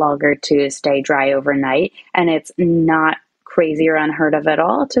little bit longer to stay dry overnight, and it's not crazy or unheard of at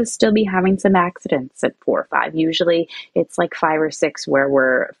all to still be having some accidents at 4 or 5. Usually it's like 5 or 6 where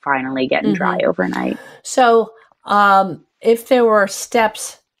we're finally getting dry overnight. So, if there were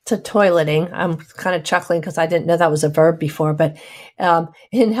steps to toileting, I'm kind of chuckling because I didn't know that was a verb before, but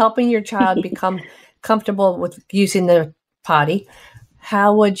in helping your child become comfortable with using the potty,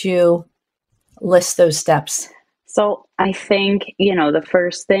 how would you list those steps? So I think, the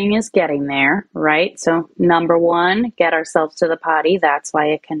first thing is getting there, right? So number 1, get ourselves to the potty. That's why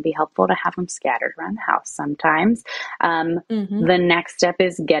it can be helpful to have them scattered around the house sometimes. The next step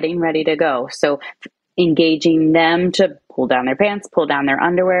is getting ready to go. So engaging them to pull down their pants, pull down their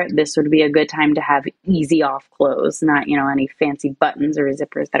underwear. This would be a good time to have easy off clothes, not, any fancy buttons or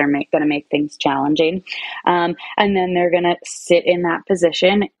zippers that are going to make things challenging. And then they're going to sit in that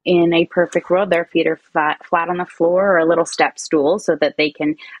position. In a perfect world, their feet are flat on the floor or a little step stool so that they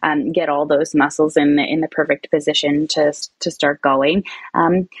can get all those muscles in the perfect position to start going.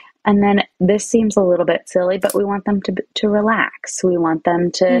 And then this seems a little bit silly, but we want them to relax. We want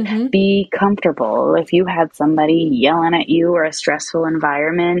them to be comfortable. If you had somebody yelling at you or a stressful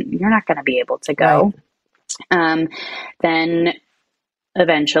environment, you're not going to be able to go. Right. Then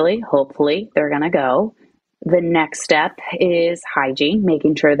eventually, hopefully, they're going to go. The next step is hygiene,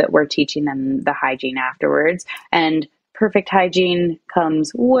 making sure that we're teaching them the hygiene afterwards. And perfect hygiene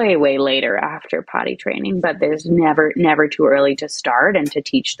comes way, way later after potty training, but there's never too early to start and to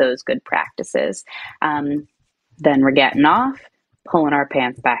teach those good practices. Then we're getting off, pulling our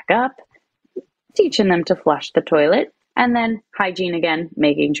pants back up, teaching them to flush the toilet, and then hygiene again,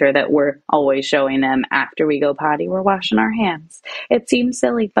 making sure that we're always showing them after we go potty, we're washing our hands. It seems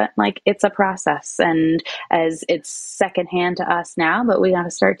silly, but like it's a process, and as it's secondhand to us now, but we got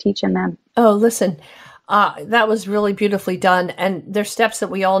to start teaching them. Oh, listen, that was really beautifully done. And there's steps that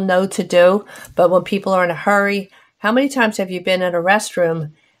we all know to do, but when people are in a hurry, how many times have you been in a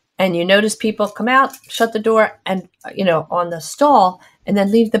restroom and you notice people come out, shut the door and, on the stall and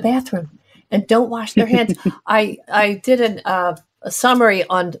then leave the bathroom and don't wash their hands? I did a summary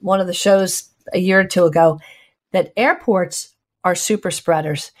on one of the shows a year or two ago that airports are super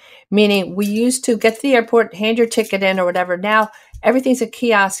spreaders, meaning we used to get to the airport, hand your ticket in or whatever. Now everything's a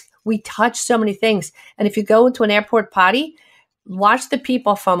kiosk. We touch so many things. And if you go into an airport potty, watch the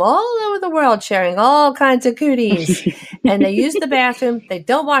people from all over the world sharing all kinds of goodies. And they use the bathroom, they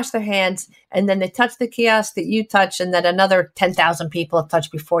don't wash their hands, and then they touch the kiosk that you touch and that another 10,000 people have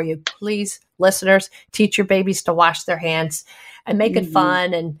touched before you. Please, listeners, teach your babies to wash their hands and make it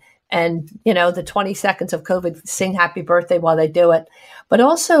fun. And the 20 seconds of COVID, sing happy birthday while they do it. But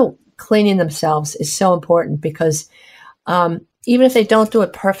also cleaning themselves is so important because even if they don't do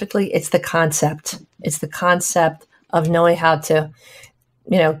it perfectly, it's the concept. It's the concept of knowing how to,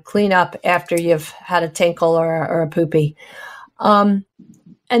 clean up after you've had a tinkle or a poopy. And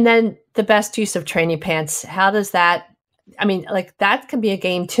then the best use of training pants. How does that, that can be a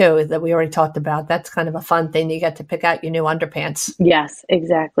game too that we already talked about. That's kind of a fun thing. You get to pick out your new underpants. Yes,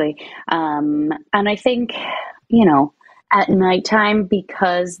 exactly. And I think, at nighttime,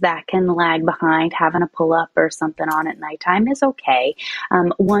 because that can lag behind, having a pull-up or something on at nighttime is okay.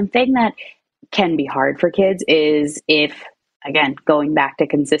 One thing that can be hard for kids is if, again, going back to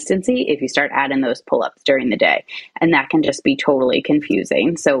consistency, if you start adding those pull-ups during the day, and that can just be totally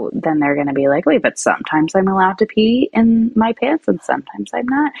confusing. So then they're going to be like, wait, but sometimes I'm allowed to pee in my pants and sometimes I'm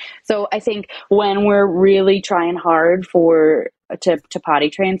not. So I think when we're really trying hard to potty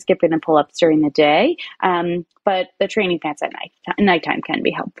train, skipping and pull-ups during the day, but the training pants at nighttime can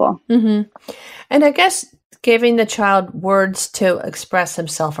be helpful. Mm-hmm. And I guess giving the child words to express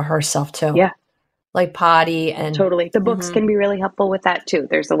himself or herself too. Yeah. Like potty and... Totally. The books can be really helpful with that too.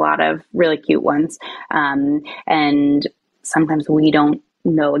 There's a lot of really cute ones. And sometimes we don't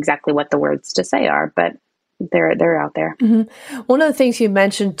know exactly what the words to say are, but they're out there. Mm-hmm. One of the things you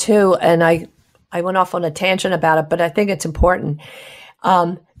mentioned too, and I went off on a tangent about it, but I think it's important.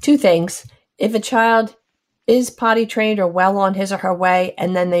 Two things. If a child is potty trained or well on his or her way,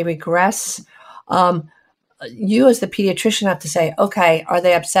 and then they regress, you as the pediatrician have to say, okay, are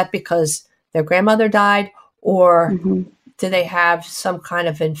they upset because their grandmother died, or do they have some kind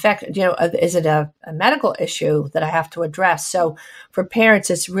of infection? Is it a medical issue that I have to address? So for parents,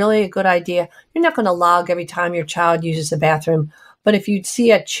 it's really a good idea. You're not going to log every time your child uses the bathroom, but if you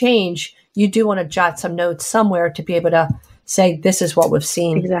see a change, you do want to jot some notes somewhere to be able to say, this is what we've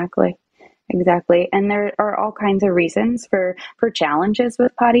seen. Exactly. And there are all kinds of reasons for challenges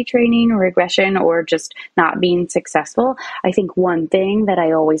with potty training, regression, or just not being successful. I think one thing that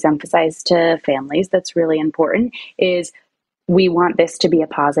I always emphasize to families that's really important is we want this to be a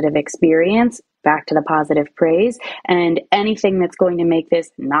positive experience, back to the positive praise, and anything that's going to make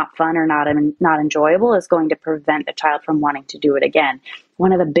this not fun or not enjoyable is going to prevent the child from wanting to do it again.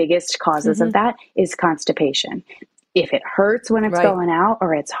 One of the biggest causes of that is constipation. If it hurts when it's going out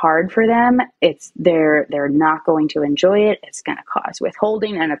or it's hard for them, they're not going to enjoy it. It's going to cause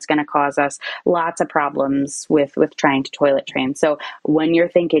withholding, and it's going to cause us lots of problems with trying to toilet train. So when you're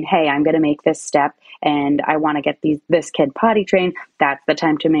thinking, hey, I'm going to make this step and I want to get this kid potty trained, that's the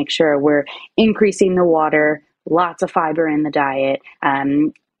time to make sure we're increasing the water, lots of fiber in the diet,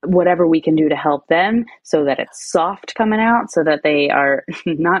 whatever we can do to help them so that it's soft coming out, so that they are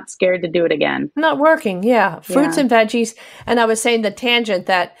not scared to do it again. Not working, yeah. Fruits and veggies. And I was saying the tangent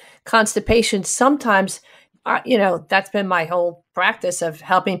that constipation sometimes, that's been my whole practice of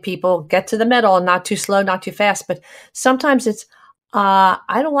helping people get to the middle, not too slow, not too fast. But sometimes it's, I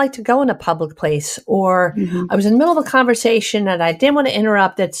don't like to go in a public place, or I was in the middle of a conversation and I didn't want to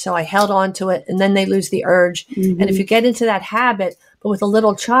interrupt it, so I held on to it, and then they lose the urge. And if you get into that habit, but with a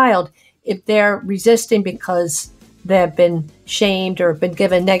little child, if they're resisting because they've been shamed or been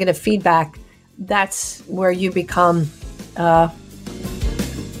given negative feedback, that's where you become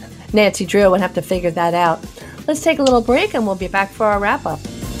Nancy Drew and have to figure that out. Let's take a little break and we'll be back for our wrap-up.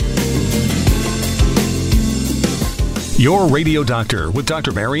 Your Radio Doctor with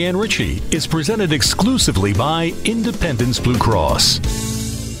Dr. Marianne Ritchie is presented exclusively by Independence Blue Cross.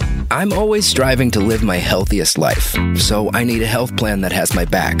 I'm always striving to live my healthiest life, so I need a health plan that has my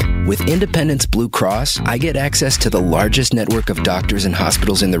back. With Independence Blue Cross, I get access to the largest network of doctors and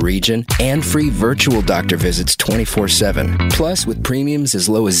hospitals in the region and free virtual doctor visits 24/7. Plus, with premiums as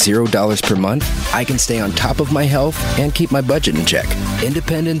low as $0 per month, I can stay on top of my health and keep my budget in check.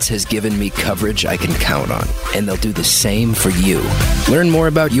 Independence has given me coverage I can count on, and they'll do the same for you. Learn more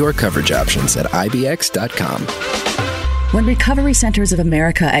about your coverage options at ibx.com. When Recovery Centers of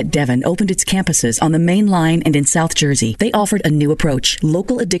America at Devon opened its campuses on the Main Line and in South Jersey, they offered a new approach,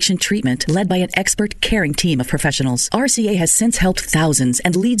 local addiction treatment led by an expert, caring team of professionals. RCA has since helped thousands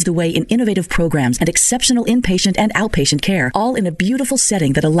and leads the way in innovative programs and exceptional inpatient and outpatient care, all in a beautiful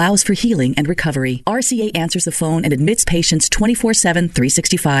setting that allows for healing and recovery. RCA answers the phone and admits patients 24/7,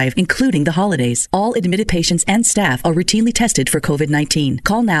 365, including the holidays. All admitted patients and staff are routinely tested for COVID-19.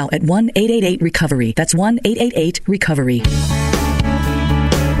 Call now at 1-888-RECOVERY. That's 1-888-RECOVERY.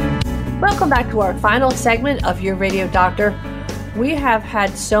 Welcome back to our final segment of Your Radio Doctor. We have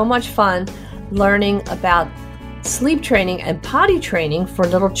had so much fun learning about sleep training and potty training for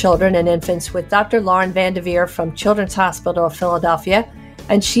little children and infants with Dr. Lauren Vanderveer from Children's Hospital of Philadelphia.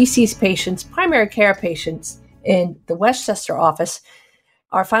 And she sees patients, primary care patients, in the Westchester office.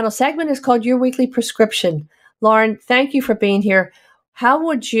 Our final segment is called Your Weekly Prescription. Lauren, thank you for being here. How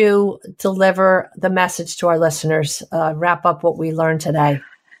would you deliver the message to our listeners, wrap up what we learned today?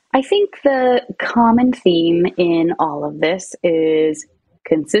 I think the common theme in all of this is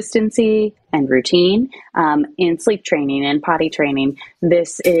consistency and routine. In sleep training and potty training,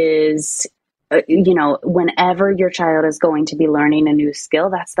 this is, whenever your child is going to be learning a new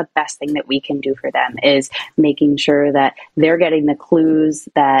skill, that's the best thing that we can do for them, is making sure that they're getting the clues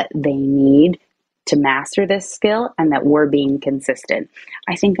that they need to master this skill and that we're being consistent.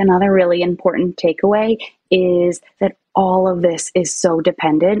 I think another really important takeaway is that all of this is so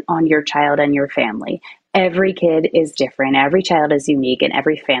dependent on your child and your family. Every kid is different. Every child is unique, and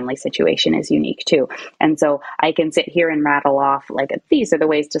every family situation is unique too. And so I can sit here and rattle off like, these are the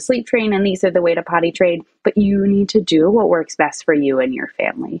ways to sleep train and these are the way to potty train, but you need to do what works best for you and your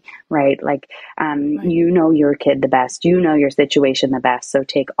family, right? Like, you know your kid the best, you know your situation the best. So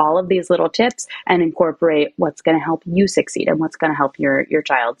take all of these little tips and incorporate what's going to help you succeed and what's going to help your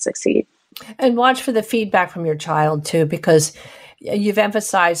child succeed. And watch for the feedback from your child too, because you've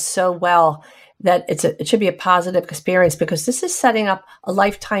emphasized so well that it should be a positive experience, because this is setting up a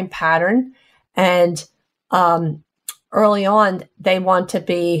lifetime pattern. And early on, they want to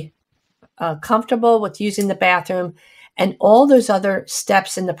be comfortable with using the bathroom and all those other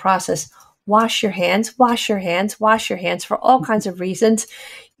steps in the process. Wash your hands, wash your hands, wash your hands for all kinds of reasons.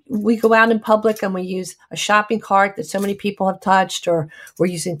 We go out in public and we use a shopping cart that so many people have touched, or we're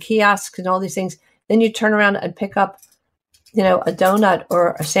using kiosks and all these things. Then you turn around and pick up a donut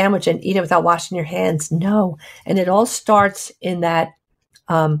or a sandwich and eat it without washing your hands. No. And it all starts in that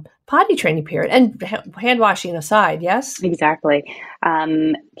potty training period, and hand washing aside. Yes, exactly.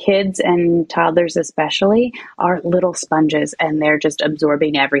 Kids and toddlers especially are little sponges, and they're just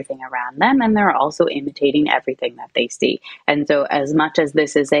absorbing everything around them, and they're also imitating everything that they see. And so as much as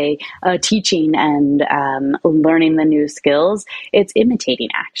this is a teaching and learning the new skills, it's imitating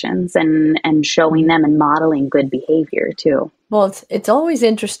actions and showing them and modeling good behavior too. Well, it's always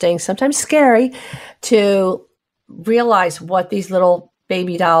interesting, sometimes scary, to realize what these little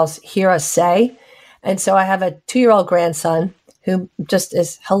baby dolls hear us say. And so I have a 2-year-old grandson who just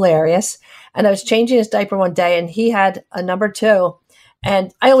is hilarious. And I was changing his diaper one day and he had a number 2.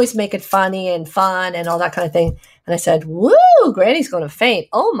 And I always make it funny and fun and all that kind of thing. And I said, "Woo, Granny's going to faint.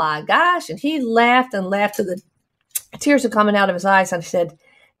 Oh my gosh." And he laughed and laughed till the tears were coming out of his eyes. And I said,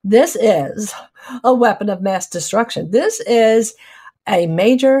 "This is a weapon of mass destruction. This is a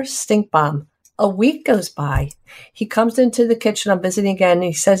major stink bomb." A week goes by. He comes into the kitchen. I'm visiting again. And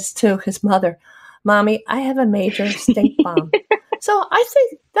he says to his mother, "Mommy, I have a major stink bomb." So I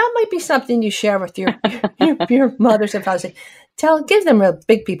think that might be something you share with your mothers and fathers. Give them real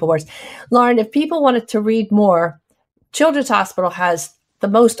big people words. Lauren, if people wanted to read more, Children's Hospital has the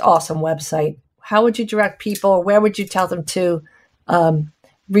most awesome website. How would you direct people, or where would you tell them to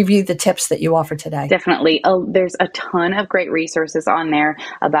review the tips that you offer today? Definitely. There's a ton of great resources on there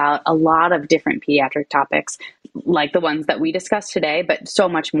about a lot of different pediatric topics, like the ones that we discussed today, but so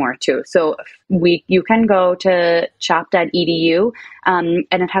much more too. So you can go to chop.edu and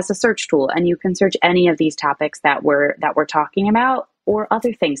it has a search tool, and you can search any of these topics that we're talking about, or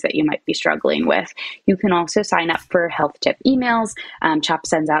other things that you might be struggling with. You can also sign up for health tip emails. CHOP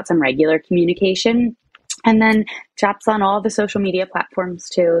sends out some regular communication. And then CHOP's on all the social media platforms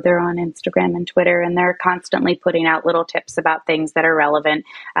too. They're on Instagram and Twitter, and they're constantly putting out little tips about things that are relevant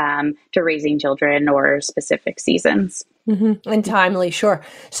to raising children or specific seasons. Mm-hmm. And timely, sure.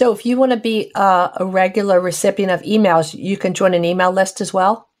 So if you want to be a regular recipient of emails, you can join an email list as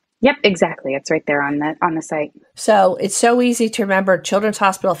well? Yep, exactly. It's right there on the site. So it's so easy to remember. Children's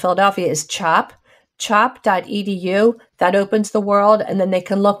Hospital of Philadelphia is CHOP, chop.edu. That opens the world, and then they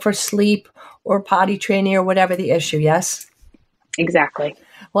can look for sleep or potty training or whatever the issue, yes? Exactly.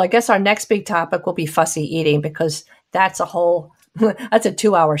 Well, I guess our next big topic will be fussy eating, because that's a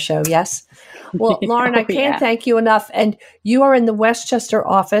 2-hour show, yes? Well, Lauren, I can't thank you enough. And you are in the Westchester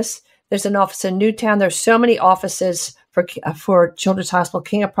office. There's an office in Newtown. There's so many offices for Children's Hospital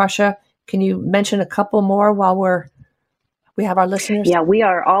King of Prussia. Can you mention a couple more while we have our listeners? Yeah, we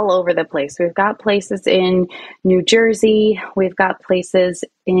are all over the place. We've got places in New Jersey. We've got places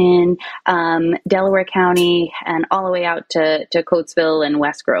in Delaware County and all the way out to Coatesville and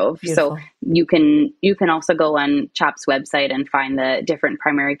West Grove. Beautiful. So you can also go on CHOP's website and find the different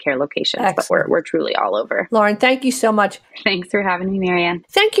primary care locations. Excellent. But we're truly all over. Lauren, thank you so much. Thanks for having me, Marianne.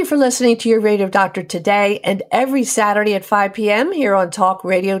 Thank you for listening to your Radio Doctor today and every Saturday at 5 p.m. here on Talk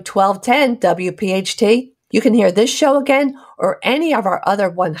Radio 1210 WPHT. You can hear this show again or any of our other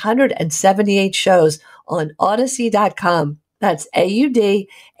 178 shows on Odyssey.com. That's AUDACY.com.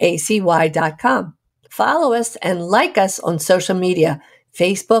 Follow us and like us on social media,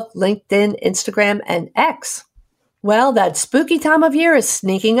 Facebook, LinkedIn, Instagram, and X. Well, that spooky time of year is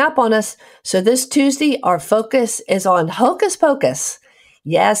sneaking up on us. So this Tuesday, our focus is on Hocus Pocus.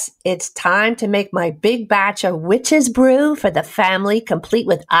 Yes, it's time to make my big batch of witch's brew for the family, complete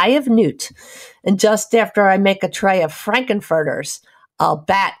with Eye of Newt. And just after I make a tray of Frankenfurters, I'll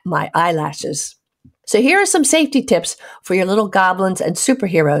bat my eyelashes. So here are some safety tips for your little goblins and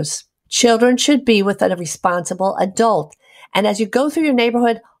superheroes. Children should be with a responsible adult. And as you go through your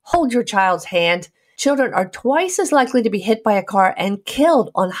neighborhood, hold your child's hand. Children are twice as likely to be hit by a car and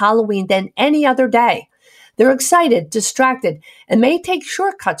killed on Halloween than any other day. They're excited, distracted, and may take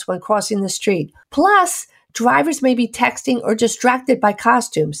shortcuts when crossing the street. Plus, drivers may be texting or distracted by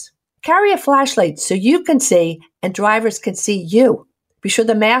costumes. Carry a flashlight so you can see and drivers can see you. Be sure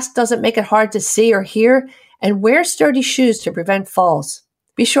the mask doesn't make it hard to see or hear, and wear sturdy shoes to prevent falls.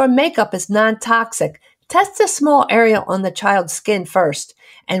 Be sure makeup is non-toxic. Test a small area on the child's skin first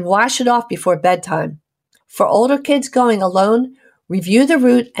and wash it off before bedtime. For older kids going alone, review the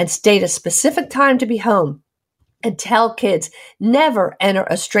route and state a specific time to be home. And tell kids never enter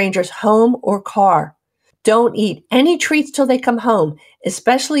a stranger's home or car. Don't eat any treats till they come home,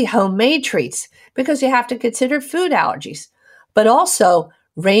 especially homemade treats, because you have to consider food allergies. But also,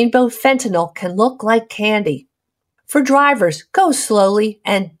 rainbow fentanyl can look like candy. For drivers, go slowly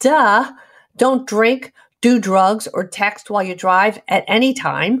and don't drink, do drugs, or text while you drive at any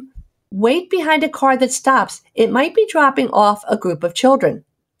time. Wait behind a car that stops. It might be dropping off a group of children.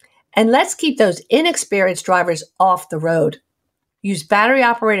 And let's keep those inexperienced drivers off the road. Use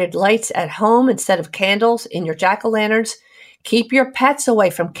battery-operated lights at home instead of candles in your jack-o'-lanterns. Keep your pets away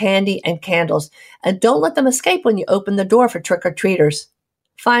from candy and candles, and don't let them escape when you open the door for trick-or-treaters.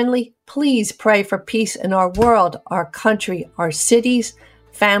 Finally, please pray for peace in our world, our country, our cities,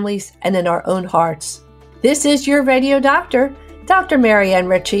 families, and in our own hearts. This is your Radio Doctor, Dr. Marianne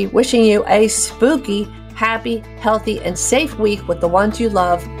Ritchie, wishing you a spooky, happy, healthy, and safe week with the ones you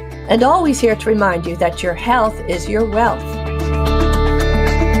love, and always here to remind you that your health is your wealth.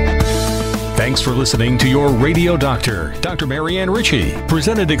 Thanks for listening to your Radio Doctor, Dr. Marianne Ritchie,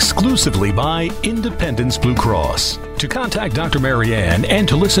 presented exclusively by Independence Blue Cross. To contact Dr. Marianne and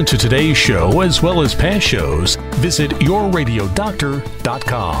to listen to today's show as well as past shows, visit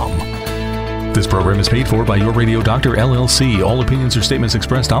yourradiodoctor.com. This program is paid for by Your Radio Doctor, LLC. All opinions or statements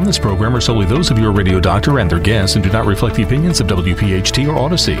expressed on this program are solely those of Your Radio Doctor and their guests and do not reflect the opinions of WPHT or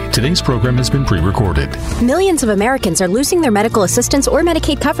Odyssey. Today's program has been pre-recorded. Millions of Americans are losing their medical assistance or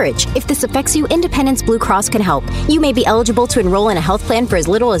Medicaid coverage. If this affects you, Independence Blue Cross can help. You may be eligible to enroll in a health plan for as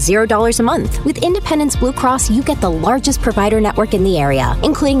little as $0 a month. With Independence Blue Cross, you get the largest provider network in the area,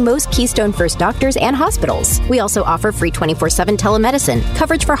 including most Keystone First doctors and hospitals. We also offer free 24/7 telemedicine,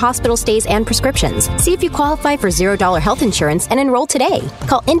 coverage for hospital stays and prescriptions. See if you qualify for $0 health insurance and enroll today.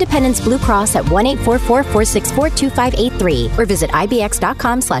 Call Independence Blue Cross at 1-844-464-2583 or visit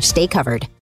ibx.com/staycovered.